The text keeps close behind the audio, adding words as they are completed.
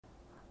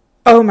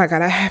Oh my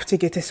God, I have to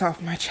get this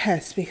off my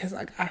chest because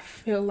like I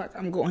feel like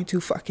I'm going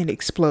to fucking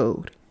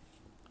explode.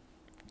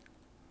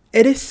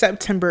 It is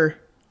September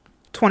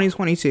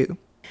 2022.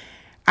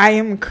 I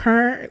am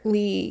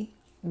currently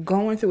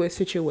going through a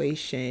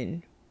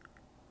situation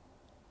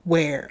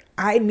where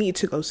I need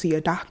to go see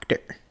a doctor.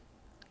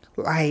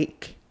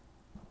 Like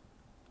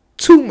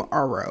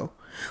tomorrow.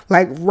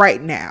 Like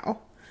right now.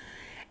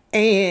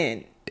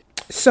 And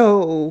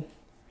so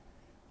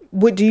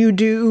what do you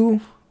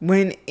do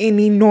when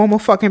any normal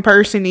fucking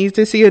person needs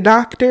to see a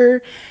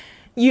doctor?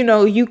 You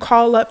know, you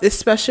call up the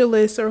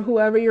specialist or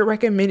whoever you're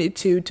recommended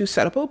to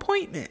set up an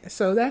appointment.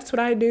 So that's what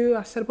I do.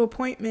 I set up an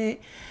appointment.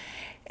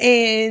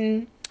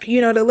 And,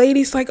 you know, the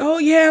lady's like, oh,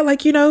 yeah,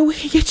 like, you know, we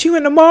can get you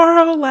in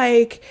tomorrow.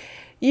 Like,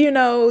 you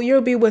know,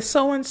 you'll be with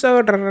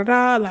so-and-so, da, da,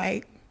 da.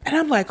 Like, and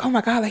I'm like, oh,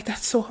 my God, like,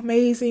 that's so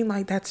amazing.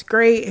 Like, that's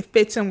great. It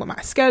fits in with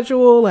my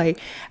schedule. Like,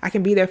 I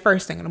can be there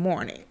first thing in the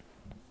morning.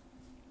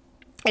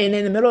 And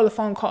in the middle of the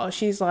phone call,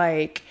 she's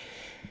like,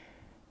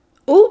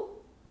 oop,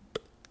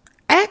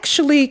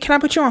 actually, can I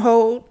put you on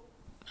hold?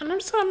 And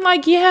I'm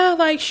like, yeah,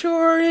 like,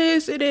 sure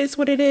it is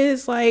what it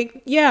is.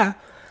 Like, yeah.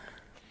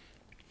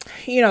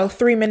 You know,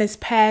 3 minutes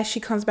pass, she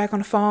comes back on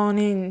the phone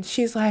and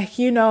she's like,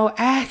 you know,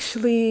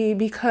 actually,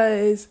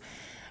 because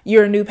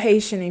you're a new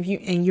patient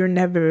and you're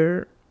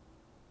never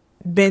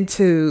been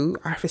to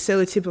our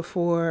facility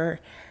before,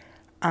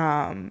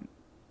 I'm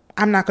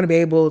not going to be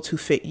able to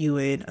fit you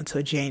in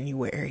until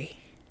January.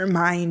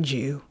 Remind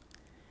you,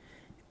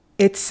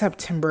 it's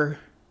September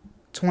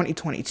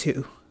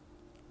 2022.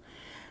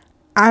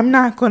 I'm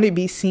not going to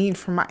be seen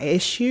for my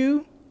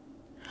issue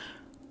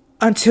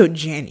until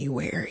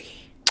January.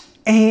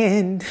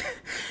 And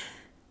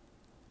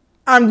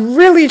I'm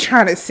really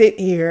trying to sit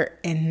here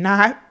and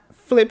not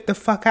flip the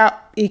fuck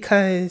out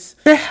because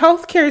the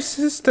healthcare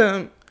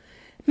system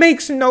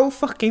makes no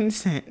fucking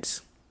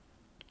sense.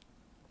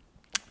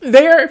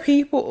 There are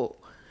people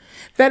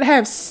that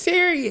have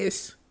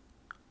serious,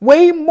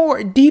 way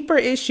more deeper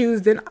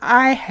issues than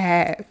I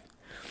have,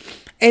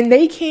 and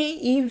they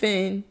can't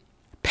even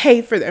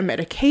pay for their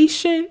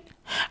medication.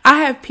 I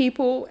have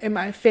people in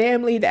my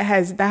family that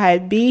has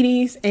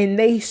diabetes and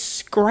they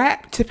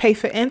scrap to pay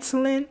for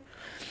insulin.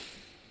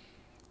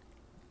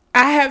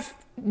 I have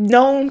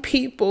known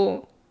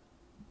people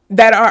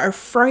that are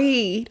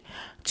afraid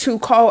to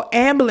call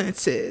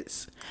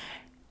ambulances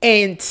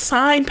and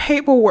sign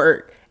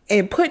paperwork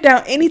and put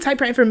down any type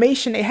of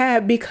information they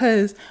have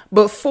because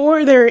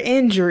before their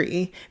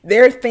injury,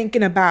 they're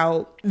thinking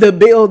about the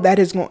bill that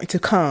is going to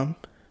come.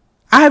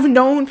 I've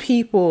known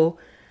people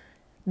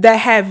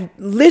that have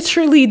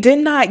literally did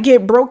not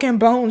get broken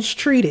bones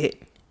treated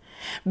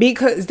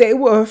because they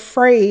were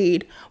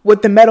afraid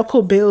what the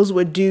medical bills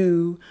would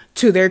do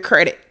to their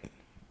credit.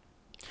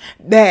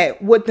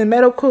 That what the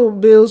medical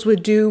bills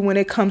would do when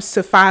it comes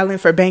to filing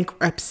for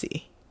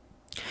bankruptcy.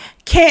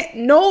 Can't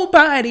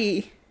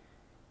nobody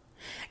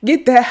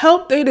get the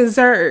help they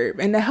deserve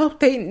and the help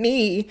they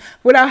need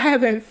without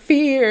having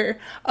fear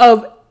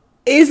of,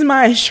 is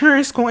my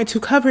insurance going to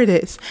cover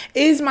this?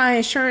 Is my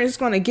insurance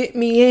going to get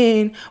me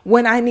in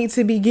when I need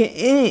to be getting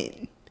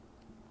in?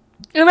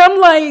 And I'm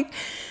like,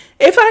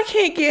 if I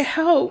can't get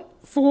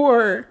help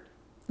for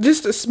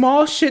just the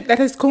small shit that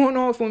is going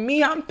on for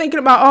me, I'm thinking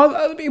about all the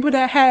other people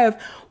that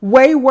have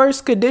way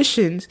worse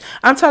conditions.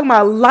 I'm talking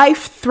about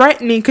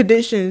life-threatening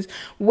conditions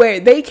where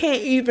they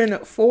can't even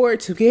afford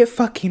to get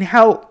fucking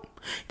help.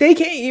 They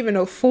can't even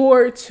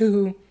afford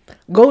to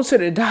go to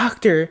the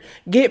doctor,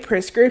 get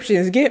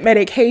prescriptions, get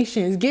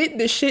medications, get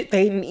the shit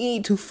they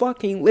need to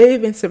fucking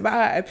live and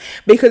survive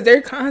because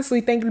they're constantly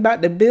thinking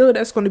about the bill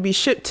that's going to be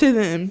shipped to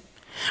them.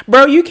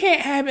 Bro, you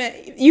can't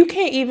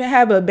even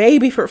have a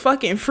baby for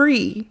fucking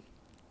free.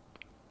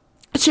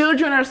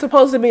 Children are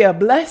supposed to be a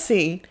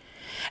blessing.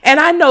 And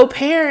I know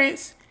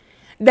parents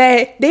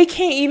that they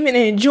can't even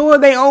enjoy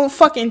their own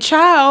fucking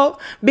child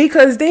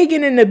because they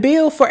get in the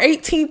bill for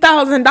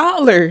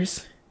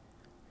 $18,000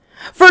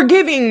 for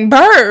giving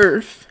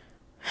birth.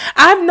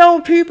 I've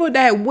known people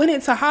that went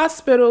into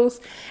hospitals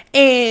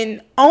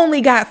and only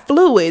got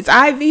fluids,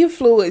 IV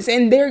fluids,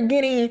 and they're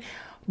getting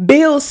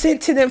bills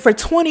sent to them for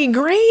 20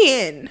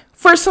 grand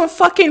for some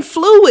fucking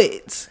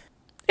fluids.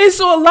 And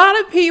so a lot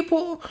of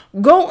people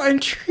go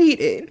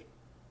untreated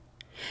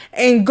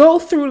and go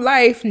through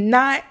life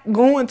not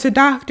going to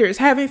doctors,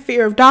 having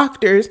fear of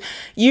doctors,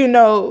 you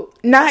know,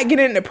 not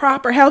getting the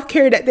proper health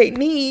care that they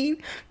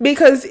need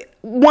because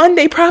one,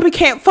 they probably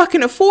can't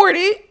fucking afford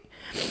it.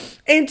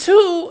 And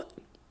two,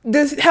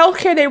 the health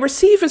care they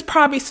receive is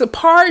probably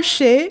subpar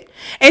shit.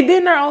 And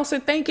then they're also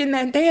thinking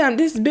that, damn,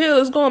 this bill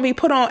is going to be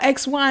put on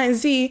X, Y, and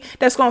Z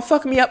that's going to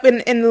fuck me up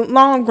in the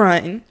long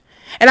run.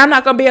 And I'm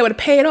not going to be able to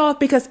pay it off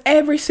because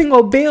every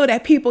single bill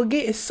that people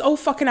get is so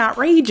fucking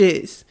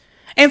outrageous.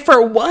 And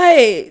for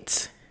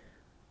what?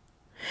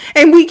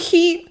 And we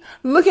keep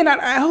looking at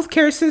our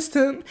healthcare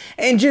system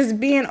and just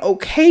being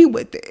okay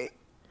with it.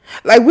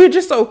 Like, we're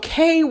just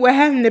okay with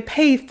having to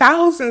pay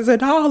thousands of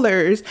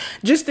dollars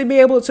just to be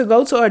able to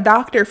go to a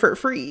doctor for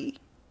free.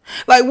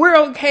 Like, we're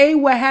okay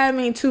with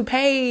having to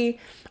pay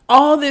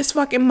all this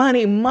fucking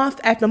money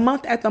month after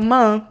month after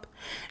month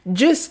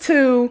just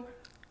to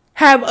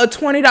have a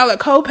 $20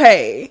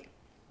 copay.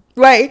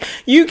 Like,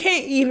 you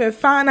can't even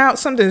find out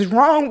something's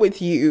wrong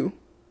with you.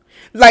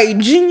 Like,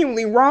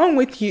 genuinely wrong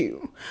with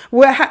you.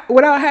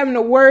 Without having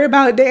to worry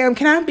about, damn,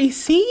 can I be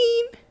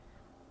seen?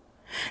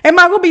 Am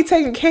I going to be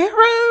taken care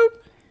of?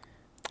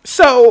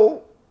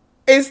 So,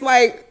 it's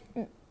like,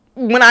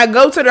 when I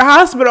go to the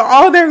hospital,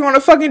 all they're going to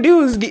fucking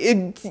do is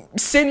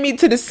send me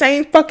to the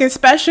same fucking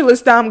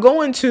specialist that I'm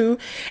going to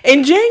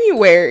in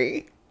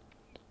January.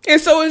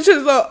 And so it's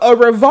just a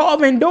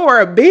revolving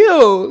door of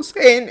bills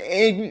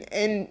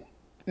and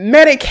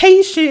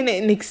medication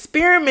and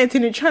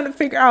experimenting and trying to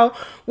figure out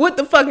what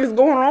the fuck is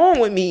going on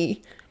with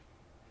me.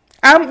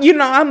 I'm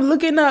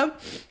looking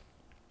up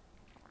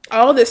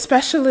all the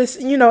specialists,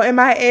 in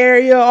my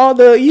area, all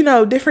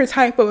the, different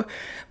type of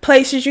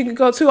places you can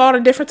go to, all the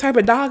different type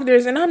of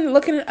doctors. And I'm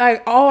looking at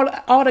like all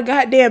the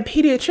goddamn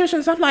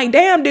pediatricians. I'm like,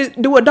 damn,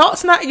 do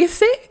adults not get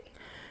sick?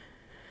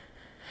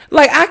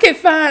 Like, I could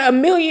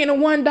find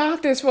 1,000,001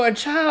 doctors for a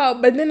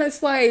child, but then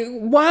it's like,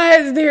 why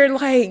is there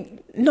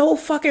like no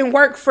fucking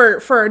work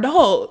for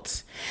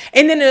adults?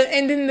 And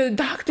then the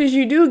doctors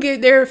you do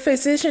get, their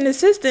physician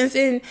assistants,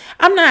 and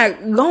I'm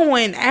not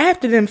going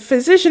after them.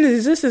 Physician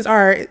assistants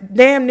are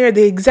damn near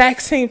the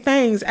exact same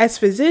things as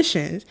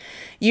physicians.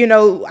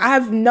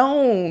 I've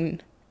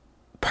known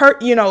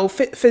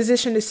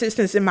physician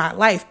assistants in my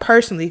life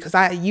personally, because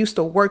I used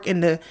to work in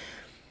the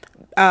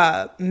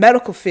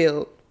medical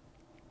field.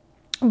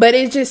 But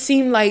it just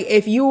seemed like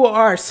if you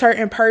are a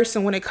certain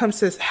person when it comes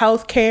to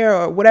healthcare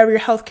or whatever your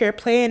healthcare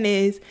plan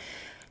is,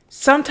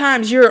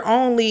 sometimes you're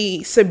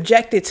only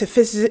subjected to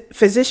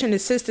physician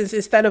assistants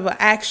instead of an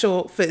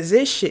actual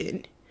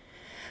physician.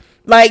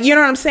 Like, you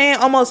know what I'm saying?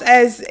 Almost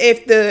as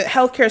if the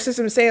healthcare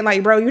system is saying,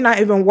 like, bro, you're not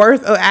even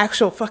worth an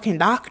actual fucking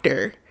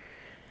doctor.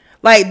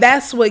 Like,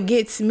 that's what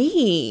gets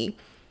me.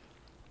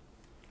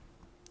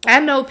 I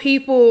know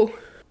people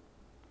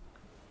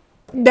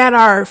that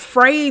are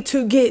afraid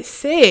to get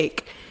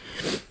sick,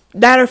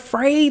 that are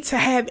afraid to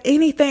have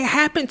anything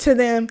happen to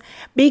them,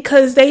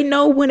 because they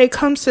know when it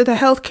comes to the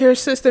healthcare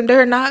system,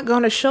 they're not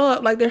going to show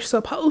up like they're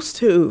supposed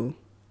to.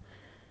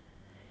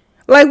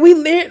 Like, we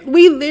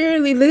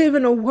literally live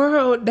in a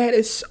world that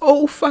is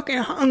so fucking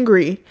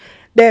hungry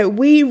that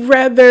we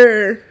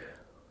rather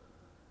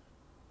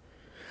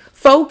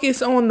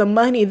focus on the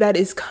money that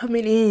is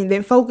coming in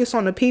than focus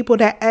on the people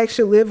that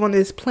actually live on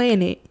this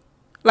planet.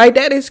 Like,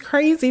 that is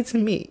crazy to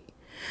me.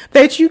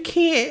 That you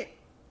can't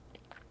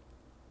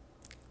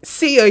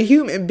see a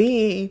human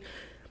being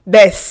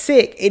that's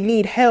sick and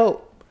need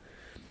help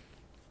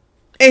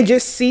and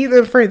just see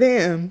them for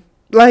them.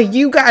 Like,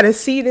 you gotta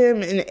see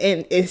them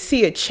and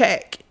see a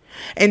check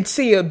and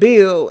see a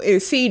bill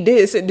and see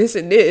this and this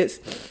and this.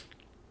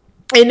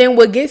 And then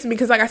what gets me,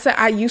 because like I said,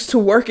 I used to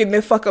work in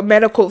the fucking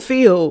medical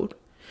field.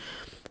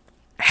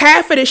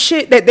 Half of the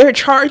shit that they're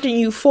charging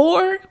you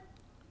for,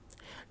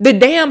 the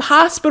damn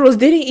hospitals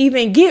didn't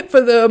even get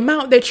for the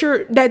amount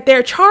that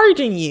they're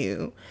charging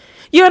you.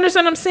 You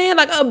understand what I'm saying?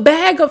 Like, a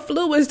bag of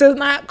fluids does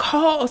not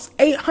cost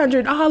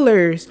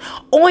 $800.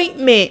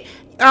 Ointment,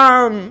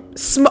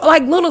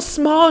 like little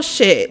small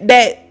shit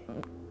that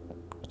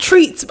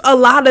treats a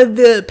lot of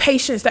the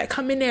patients that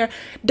come in there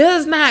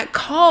does not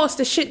cost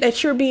the shit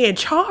that you're being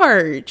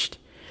charged.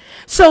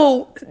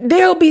 So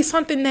there'll be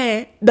something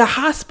that the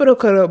hospital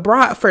could have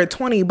brought for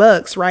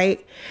 $20,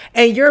 right?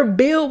 And your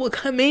bill will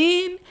come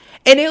in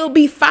and it'll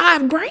be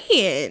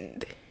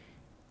 $5,000.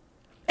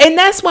 And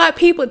that's why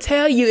people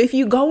tell you, if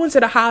you go into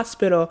the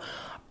hospital,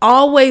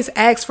 always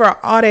ask for an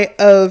audit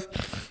of,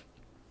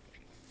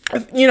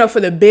 for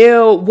the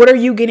bill. What are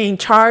you getting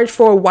charged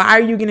for? Why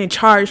are you getting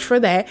charged for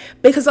that?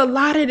 Because a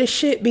lot of the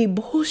shit be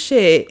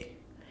bullshit.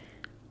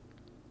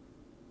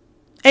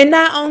 And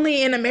not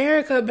only in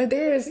America, but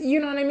there's,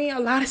 a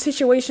lot of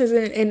situations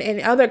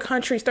in other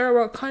countries, third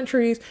world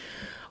countries,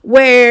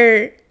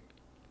 where,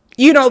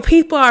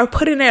 people are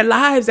putting their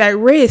lives at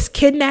risk,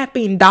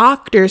 kidnapping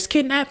doctors,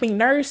 kidnapping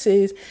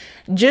nurses,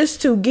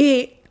 just to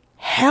get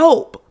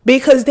help.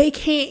 Because they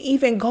can't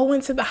even go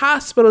into the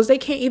hospitals. They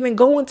can't even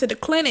go into the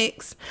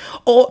clinics.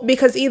 Or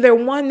because either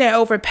one, they're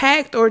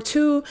overpacked, or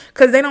two,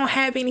 because they don't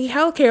have any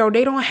healthcare, or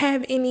they don't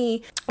have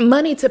any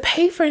money to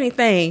pay for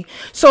anything.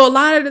 So a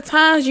lot of the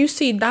times you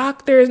see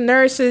doctors,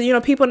 nurses,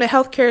 people in the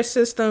healthcare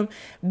system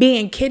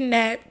being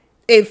kidnapped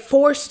and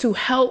forced to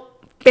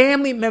help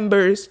family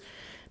members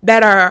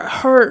that are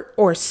hurt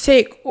or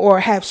sick or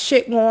have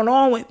shit going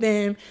on with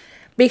them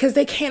because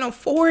they can't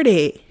afford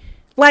it.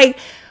 Like,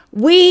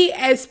 we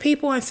as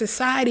people in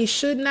society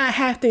should not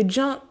have to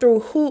jump through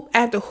hoop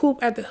after hoop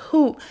after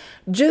hoop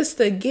just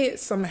to get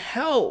some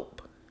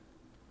help.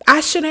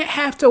 I shouldn't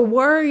have to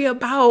worry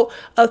about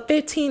a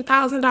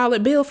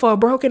 $15,000 bill for a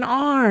broken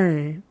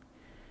arm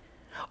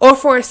or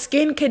for a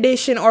skin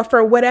condition or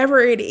for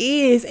whatever it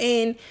is.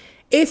 And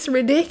it's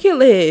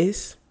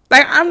ridiculous.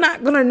 Like, I'm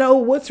not going to know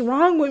what's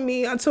wrong with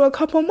me until a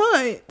couple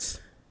months.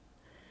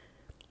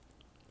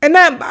 And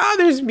that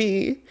bothers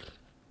me,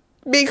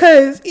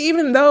 because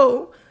even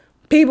though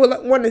people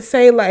want to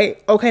say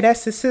like, okay,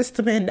 that's the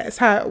system and that's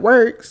how it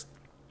works.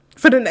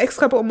 For the next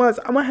couple of months,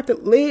 I'm going to have to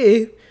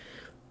live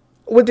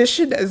with this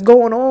shit that's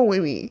going on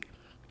with me.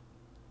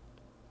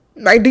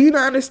 Like, do you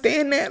not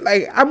understand that?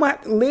 Like, I'm going to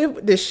have to live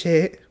with this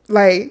shit.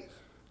 Like,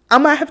 I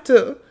might have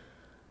to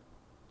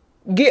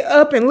get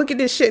up and look at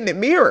this shit in the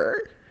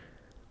mirror.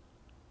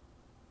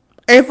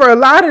 And for a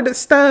lot of the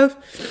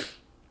stuff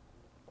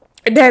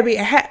that be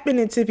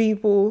happening to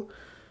people,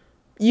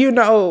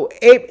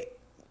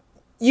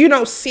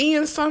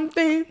 seeing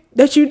something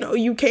that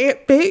you can't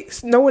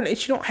fix, knowing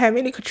that you don't have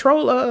any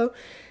control of,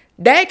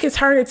 that can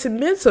turn into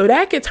mental.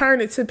 That can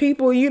turn into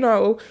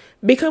people,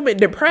 becoming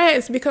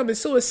depressed, becoming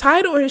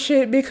suicidal and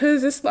shit,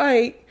 because it's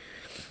like,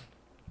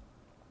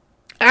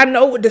 I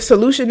know what the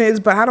solution is,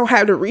 but I don't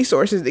have the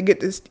resources to get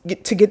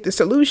the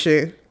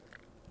solution.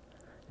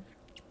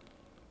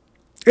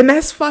 And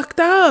that's fucked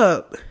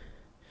up.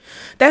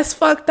 That's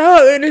fucked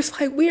up. And it's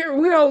like,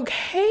 we're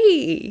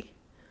okay.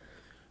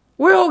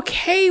 We're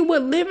okay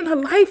with living a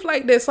life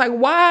like this. Like,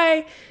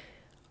 why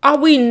are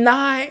we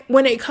not,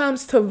 when it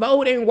comes to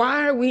voting,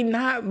 why are we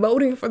not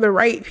voting for the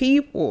right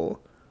people?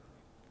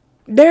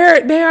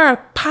 There are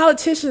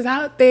politicians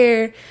out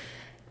there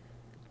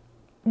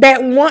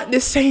that want the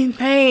same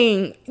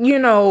thing,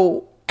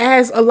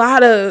 as a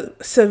lot of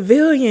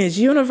civilians,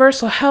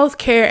 universal health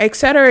care, et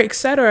cetera,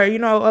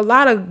 a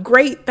lot of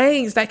great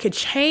things that could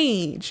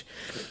change.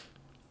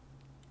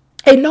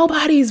 And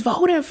nobody's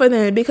voting for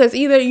them because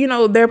either,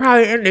 they're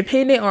probably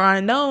independent or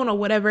unknown or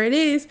whatever it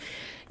is.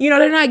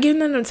 They're not giving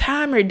them the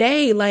time or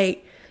day.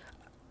 Like,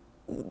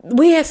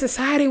 we as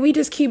society, we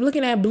just keep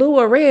looking at blue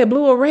or red.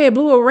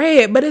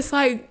 But it's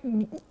like,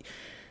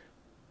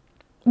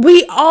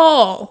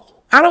 I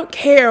don't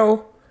care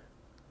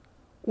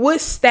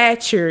what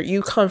stature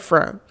you come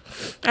from.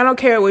 I don't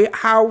care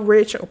how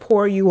rich or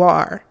poor you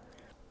are.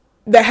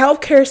 The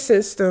healthcare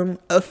system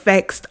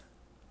affects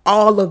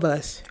all of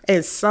us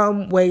in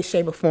some way,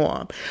 shape, or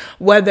form.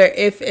 Whether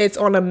if it's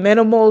on a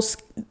minimal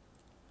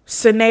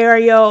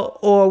scenario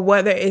or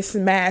whether it's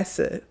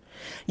massive.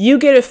 You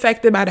get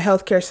affected by the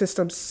healthcare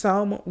system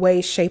some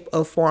way, shape,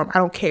 or form. I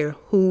don't care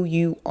who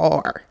you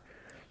are.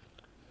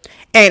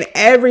 And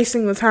every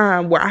single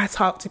time where I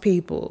talk to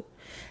people,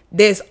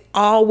 there's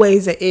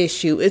always an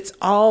issue. It's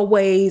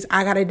always,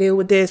 I got to deal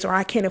with this, or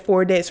I can't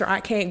afford this, or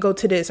I can't go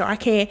to this, or I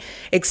can't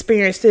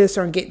experience this,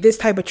 or get this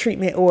type of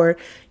treatment, or,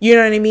 you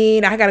know what I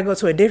mean? I got to go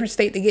to a different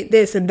state to get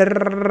this, and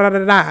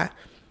da-da-da-da-da-da.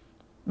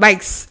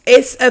 Like,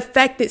 it's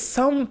affected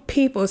some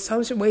people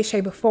some way,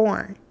 shape, or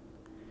form.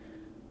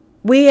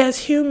 We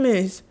as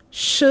humans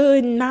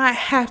should not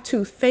have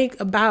to think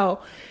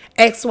about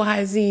X,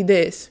 Y, Z,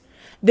 this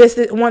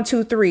 1,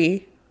 2,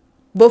 3,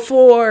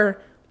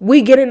 before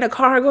we get in the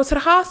car and go to the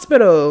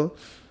hospital.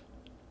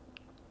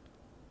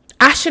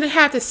 I shouldn't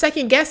have to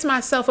second guess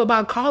myself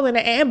about calling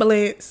an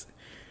ambulance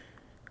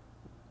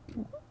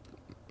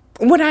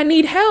when I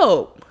need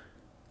help.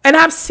 And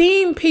I've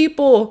seen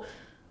people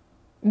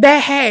that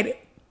had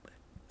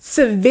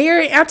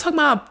I'm talking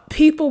about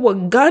people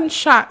with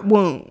gunshot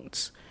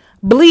wounds,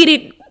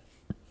 bleeding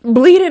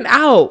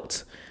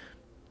out,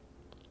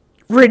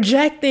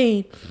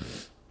 rejecting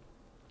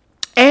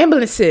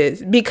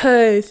ambulances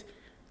because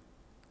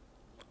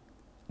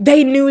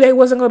they knew they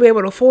wasn't going to be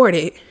able to afford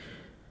it.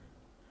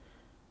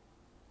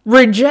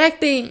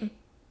 Rejecting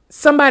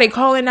somebody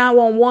calling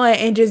 911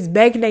 and just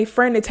begging their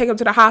friend to take them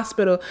to the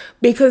hospital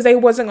because they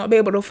wasn't going to be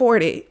able to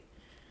afford it.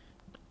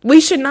 We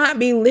should not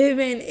be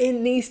living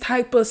in these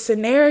type of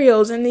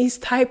scenarios and these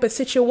type of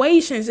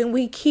situations, and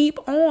we keep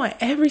on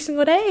every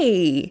single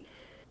day.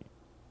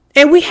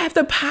 And we have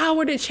the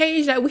power to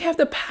change that. We have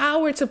the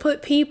power to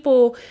put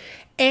people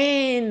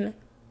in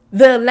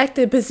the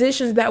elected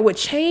positions that would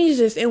change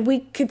this, and we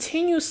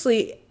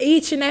continuously,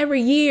 each and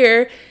every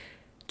year,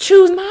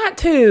 choose not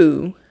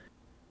to.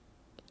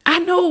 I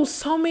know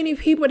so many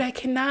people that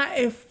cannot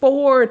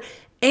afford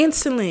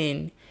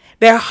insulin,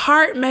 their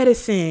heart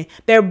medicine,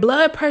 their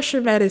blood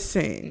pressure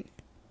medicine,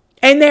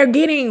 and they're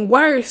getting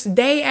worse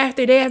day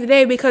after day after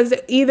day because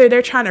either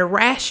they're trying to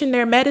ration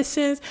their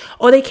medicines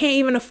or they can't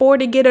even afford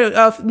to get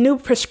a new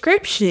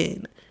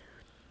prescription.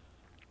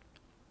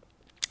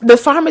 The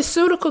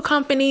pharmaceutical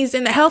companies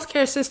and the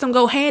healthcare system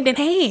go hand in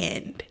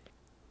hand.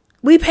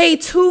 We pay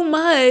too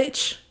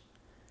much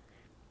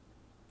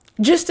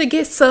just to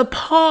get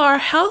subpar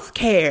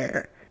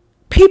healthcare.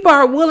 People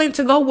are willing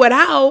to go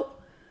without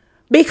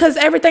because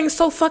everything's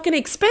so fucking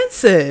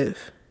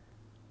expensive.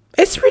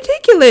 It's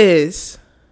ridiculous.